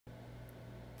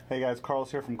Hey guys, Carl's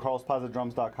here from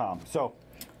carlspositedrums.com. So,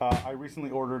 I recently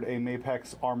ordered a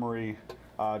Mapex Armory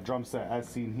drum set, as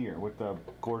seen here, with the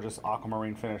gorgeous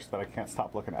aquamarine finish that I can't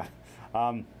stop looking at.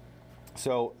 The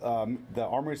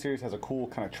Armory series has a cool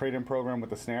kind of trade-in program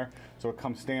with the snare. So it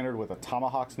comes standard with a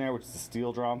tomahawk snare, which is a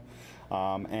steel drum,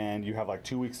 and you have like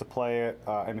 2 weeks to play it.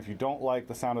 And if you don't like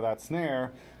the sound of that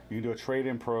snare, you can do a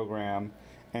trade-in program,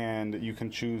 and you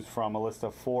can choose from a list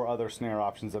of 4 other snare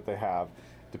options that they have,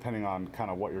 depending on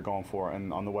kind of what you're going for.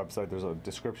 And on the website there's a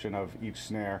description of each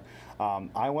snare.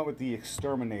 I went with the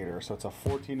Exterminator, so it's a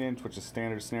 14-inch, which is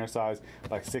standard snare size,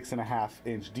 like 6.5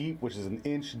 inch deep, which is an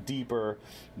inch deeper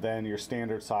than your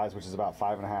standard size, which is about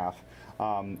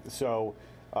 5.5.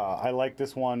 I like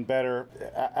this one better.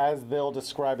 As they'll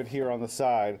describe it here on the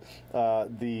side,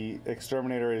 the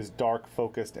Exterminator is dark,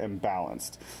 focused, and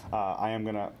balanced. I am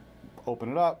gonna open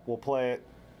it up, we'll play it,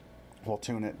 we'll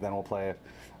tune it, then we'll play it,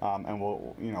 and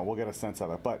we'll get a sense of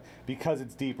it. But because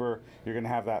it's deeper, you're going to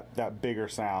have that bigger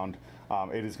sound.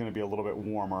 It is going to be a little bit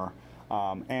warmer,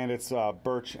 and it's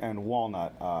Birch and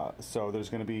Walnut, so there's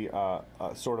going to be a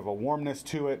sort of a warmness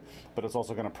to it, but it's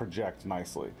also going to project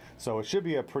nicely. So it should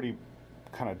be a pretty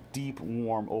kind of deep,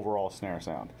 warm overall snare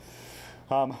sound,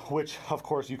 which of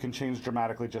course you can change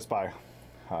dramatically just by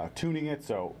tuning it.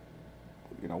 So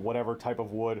whatever type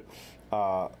of wood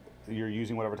you're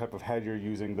using, whatever type of head you're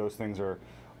using, those things are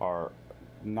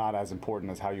not as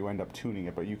important as how you end up tuning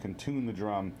it, but you can tune the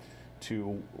drum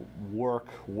to work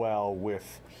well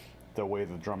with the way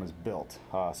the drum is built.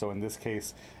 So in this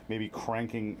case, maybe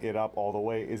cranking it up all the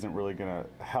way isn't really going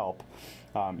to help.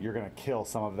 You're going to kill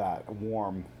some of that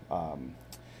warm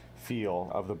feel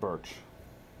of the Birch.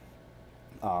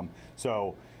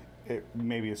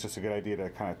 Maybe it's just a good idea to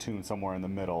kind of tune somewhere in the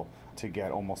middle to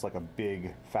get almost like a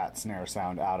big fat snare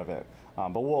sound out of it.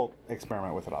 But we'll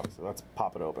experiment with it, obviously. Let's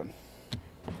pop it open.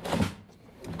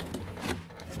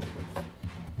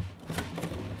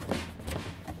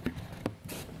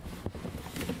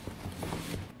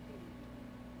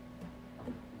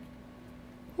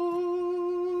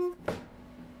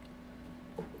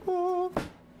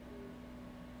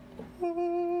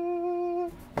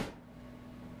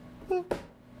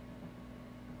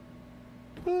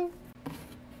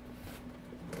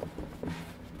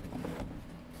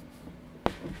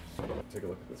 Take a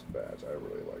look at this badge. I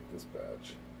really like this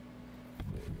badge.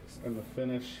 And the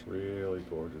finish, really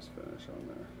gorgeous finish on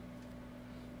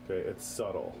there. Okay, it's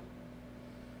subtle.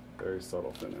 Very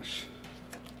subtle finish.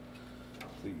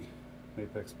 The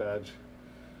Mapex badge,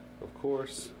 of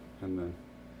course, and then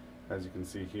as you can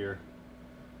see here,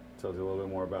 it tells you a little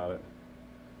bit more about it.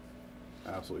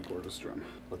 Absolutely gorgeous drum.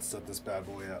 Let's set this bad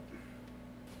boy up.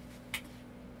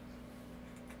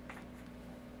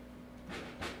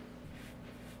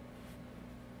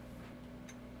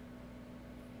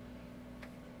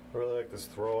 I really like this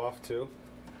throw off too.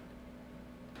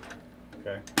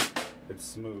 Okay, it's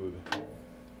smooth.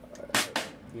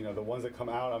 The ones that come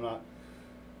out,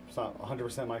 it's not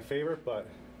 100% my favorite, but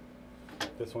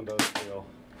this one does feel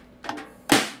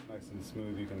nice and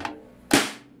smooth. You can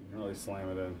really slam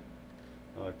it in.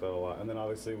 I like that a lot. And then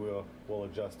obviously we'll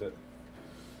adjust it.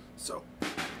 So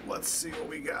let's see what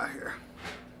we got here.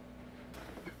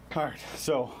 All right,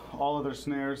 so all other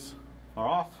snares are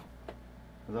off.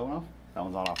 Is that one off? That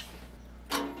one's not off.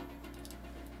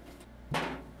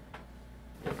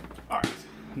 Alright,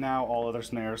 now all other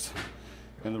snares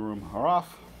in the room are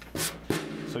off,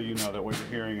 so you know that what you're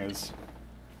hearing is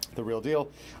the real deal.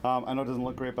 I know it doesn't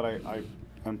look great, but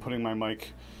I'm putting my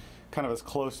mic kind of as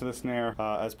close to the snare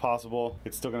as possible.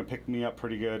 It's still going to pick me up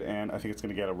pretty good, and I think it's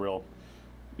going to get a real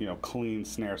clean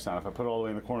snare sound. If I put it all the way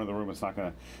in the corner of the room, it's not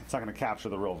going to capture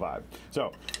the real vibe.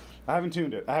 So I haven't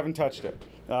tuned it. I haven't touched it.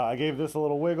 I gave this a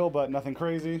little wiggle, but nothing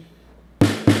crazy.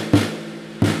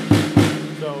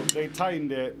 So they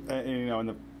tightened it, in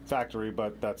the factory,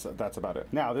 but that's about it.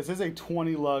 Now this is a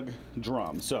 20 lug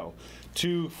drum. So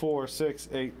 2, 4, 6,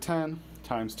 8, 10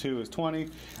 times 2 is 20.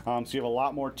 So you have a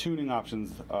lot more tuning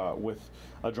options with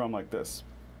a drum like this.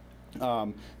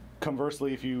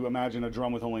 Conversely, if you imagine a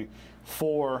drum with only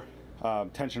 4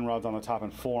 tension rods on the top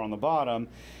and 4 on the bottom,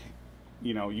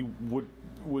 you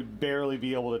would barely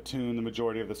be able to tune the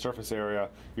majority of the surface area.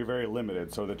 You're very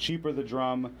limited. So the cheaper the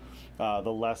drum,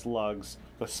 the less lugs.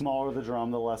 The smaller the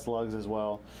drum, the less lugs as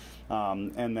well.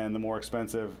 And then the more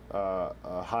expensive,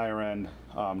 higher end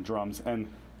drums, and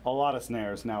a lot of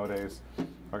snares nowadays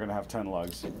are going to have 10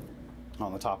 lugs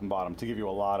on the top and bottom to give you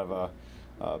a lot of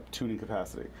tuning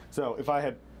capacity. So if I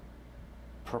had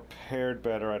prepared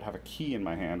better, I'd have a key in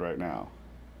my hand right now.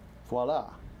 Voila.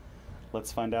 Let's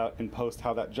find out in post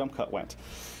how that jump cut went.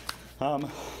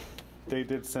 They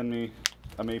did send me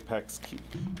an apex key.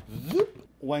 Zoop.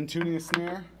 When tuning a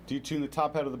snare, do you tune the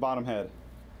top head or the bottom head?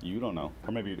 You don't know,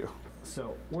 or maybe you do.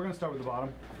 So we're gonna start with the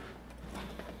bottom.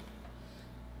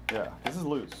 Yeah, this is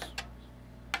loose.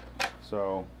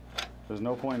 So there's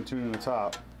no point in tuning the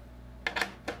top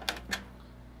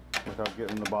without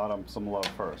getting the bottom some love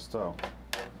first. So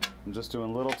I'm just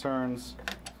doing little turns,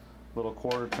 little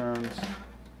quarter turns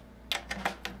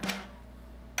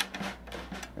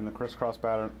in the crisscross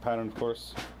pattern, of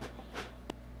course.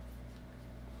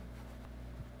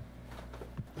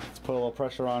 Let's put a little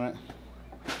pressure on it.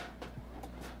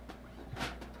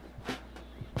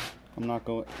 I'm not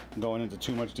going into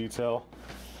too much detail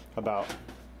about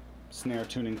snare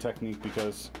tuning technique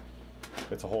because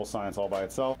it's a whole science all by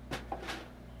itself.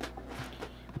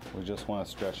 We just want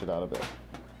to stretch it out a bit.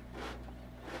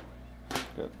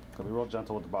 Good. Gotta be real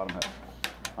gentle with the bottom head.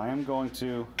 I am going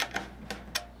to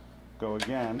go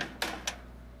again.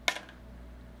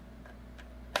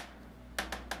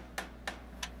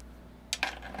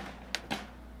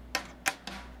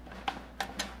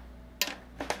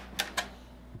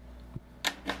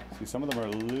 See, some of them are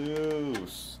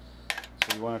loose,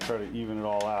 so you want to try to even it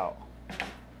all out.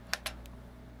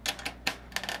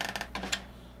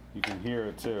 You can hear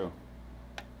it too.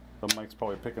 The mic's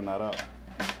probably picking that up.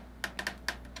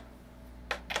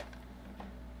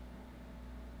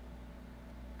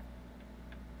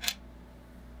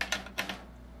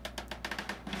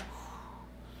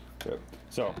 Good.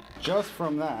 So, just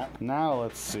from that, now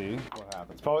let's see what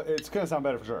happens. Probably, it's gonna sound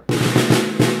better for sure.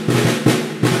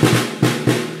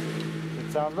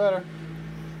 It sounds better.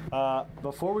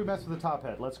 Before we mess with the top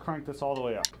head, let's crank this all the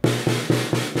way up.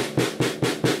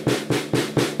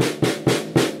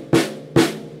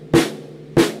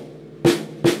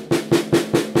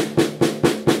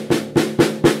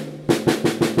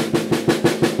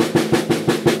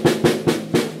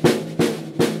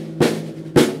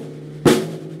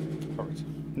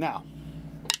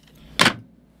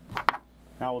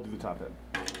 Now we'll do the top head.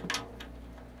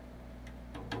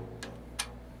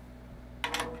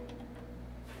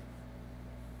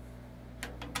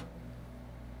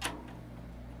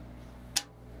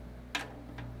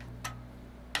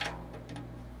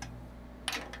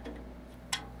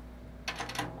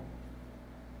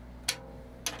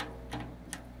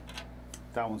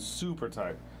 That one's super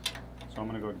tight, so I'm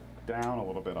going to go down a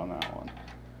little bit on that one.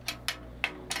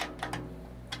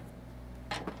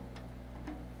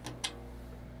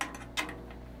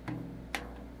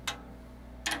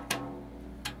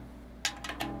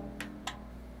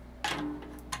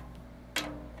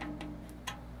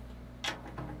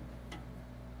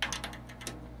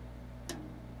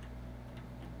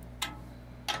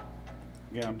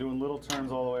 Again, I'm doing little turns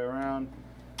all the way around.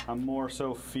 I'm more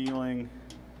so feeling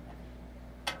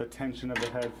the tension of the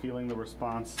head, feeling the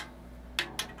response.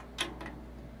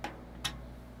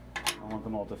 I want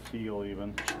them all to feel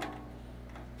even.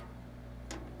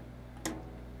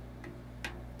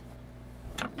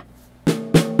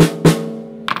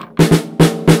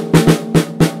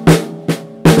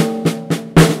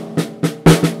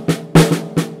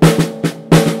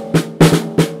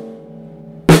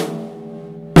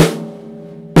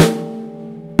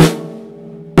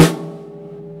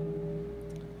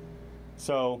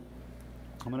 So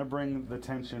I'm going to bring the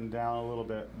tension down a little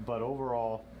bit, but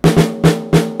overall,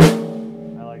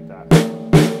 I like that.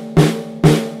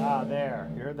 Ah,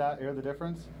 there. You heard that? You heard the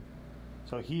difference?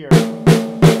 So here, it's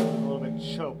a little bit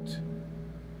choked,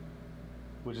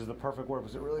 which is the perfect word,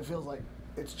 because it really feels like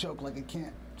it's choked, like it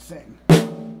can't sing.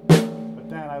 But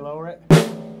then I lower it.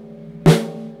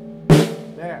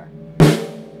 There.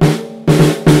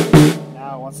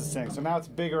 Now it wants to sing. So now it's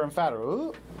bigger and fatter.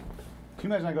 Ooh. Can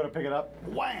you imagine I go to pick it up?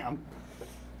 Wham!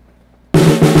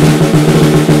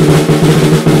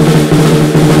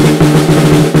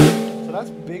 So that's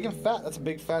big and fat. That's a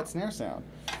big fat snare sound.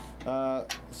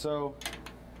 So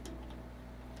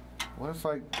what if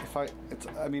if it's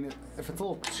a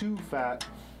little too fat,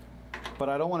 but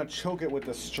I don't want to choke it with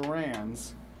the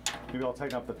strands, maybe I'll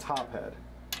tighten up the top head.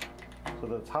 So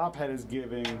the top head is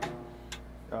giving,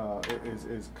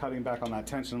 is cutting back on that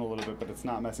tension a little bit, but it's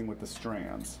not messing with the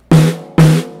strands.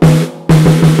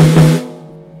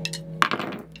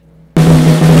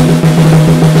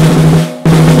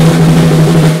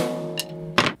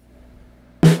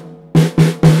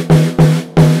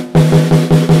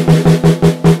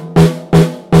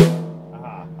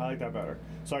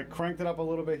 So I cranked it up a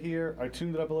little bit here. I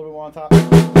tuned it up a little bit more on top.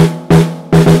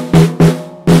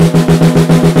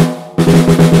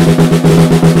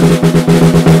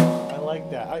 I like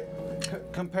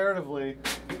that. Comparatively,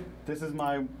 this is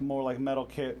my more like metal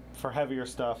kit for heavier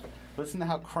stuff. Listen to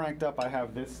how cranked up I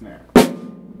have this snare.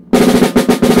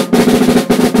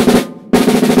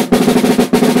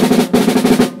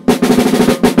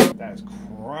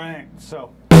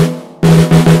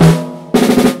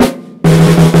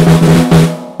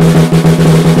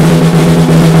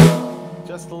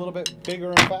 bit bigger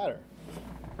and fatter.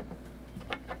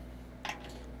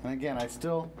 And again,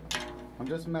 I'm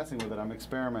just messing with it. I'm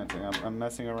experimenting. I'm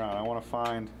messing around. I want to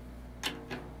find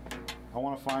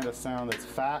a sound that's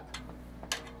fat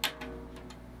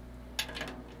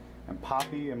and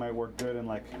poppy. It might work good in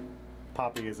like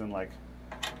poppy is in like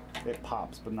it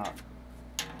pops, but not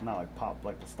like pop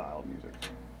like the style of music.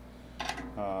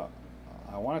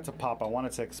 I want it to pop. I want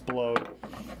it to explode,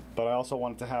 but I also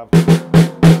want it to have.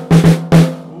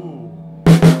 Ooh,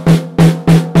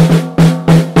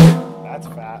 that's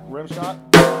fat. Rim shot.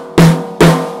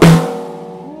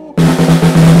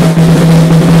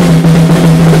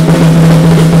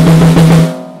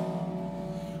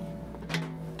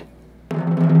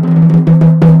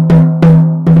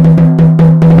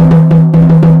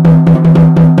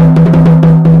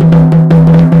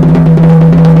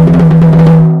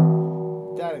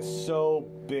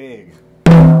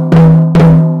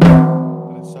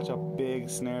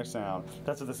 Snare sound.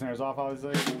 That's what the snare's off,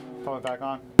 obviously. Pop it back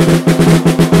on. I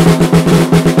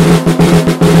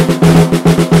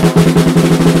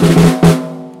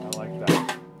like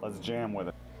that. Let's jam with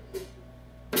it.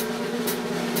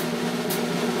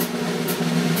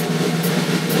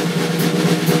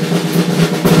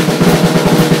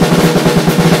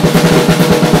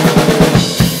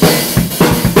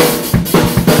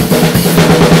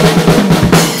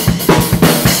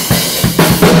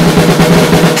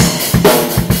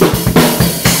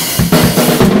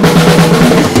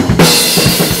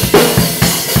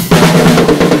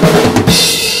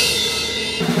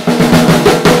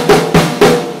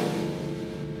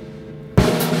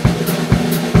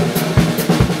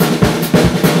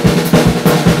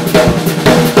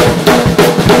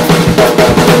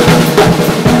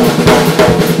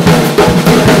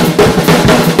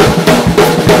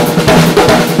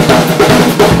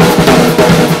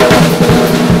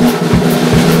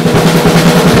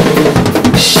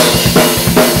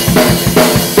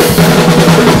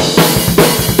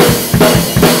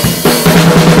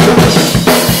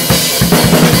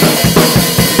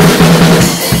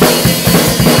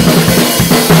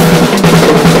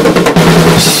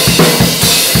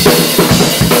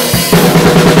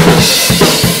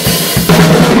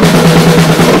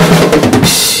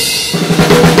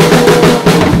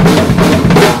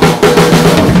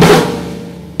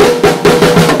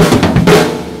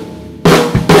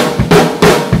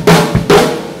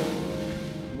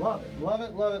 Love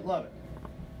it, love it, love it.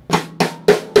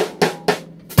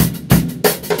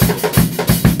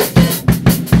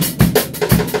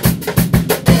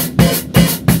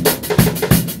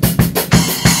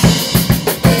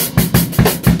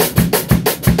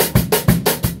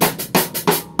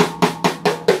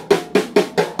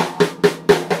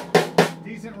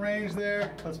 Decent range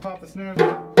there. Let's pop the snare. A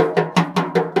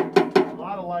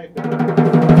lot of life there.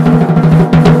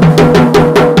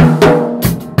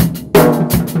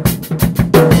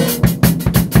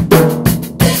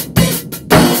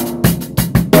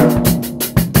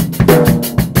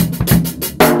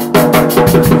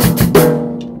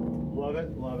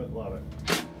 Love it.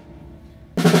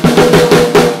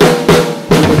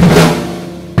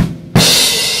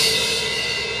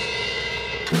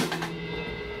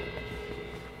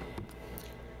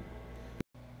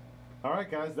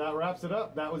 Alright guys, that wraps it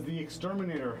up. That was the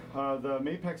Exterminator, the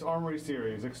Mapex Armory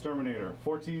series, Exterminator.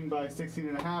 14 by 16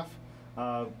 and a half.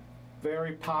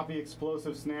 Very poppy,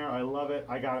 explosive snare. I love it.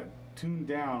 I got it tuned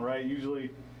down, right? Usually,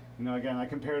 you know, again, I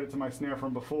compared it to my snare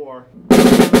from before.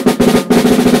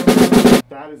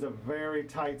 That is a very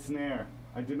tight snare.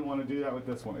 I didn't want to do that with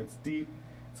this one. It's deep,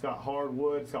 it's got hard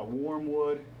wood, it's got warm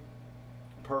wood.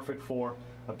 Perfect for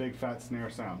a big fat snare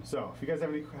sound. So if you guys have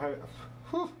any,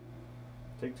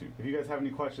 take two. If you guys have any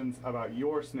questions about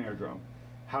your snare drum,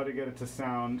 how to get it to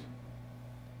sound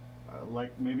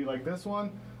like maybe like this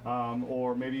one,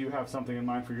 or maybe you have something in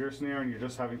mind for your snare and you're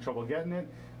just having trouble getting it,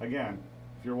 again,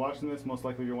 if you're watching this, most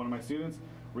likely you're one of my students,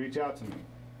 reach out to me.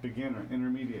 Beginner,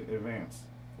 intermediate, advanced.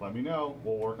 Let me know.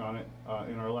 We'll work on it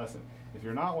in our lesson. If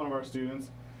you're not one of our students,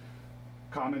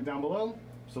 comment down below,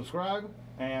 subscribe,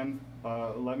 and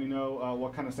let me know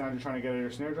what kind of sound you're trying to get out of your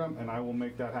snare drum, and I will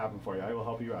make that happen for you. I will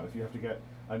help you out. If you have to get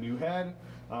a new head,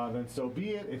 then so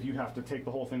be it. If you have to take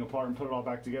the whole thing apart and put it all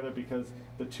back together because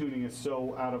the tuning is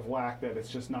so out of whack that it's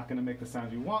just not going to make the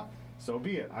sound you want, so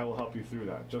be it. I will help you through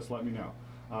that. Just let me know.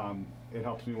 It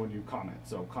helps me when you comment.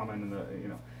 So comment in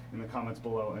the comments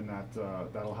below, and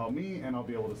that'll help me, and I'll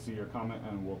be able to see your comment,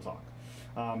 and we'll talk.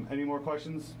 Any more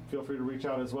questions? Feel free to reach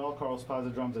out as well.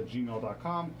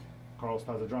 carlspazadrums@gmail.com,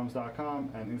 carlspazadrums.com,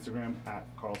 and Instagram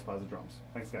 @carlspazadrums.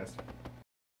 Thanks, guys.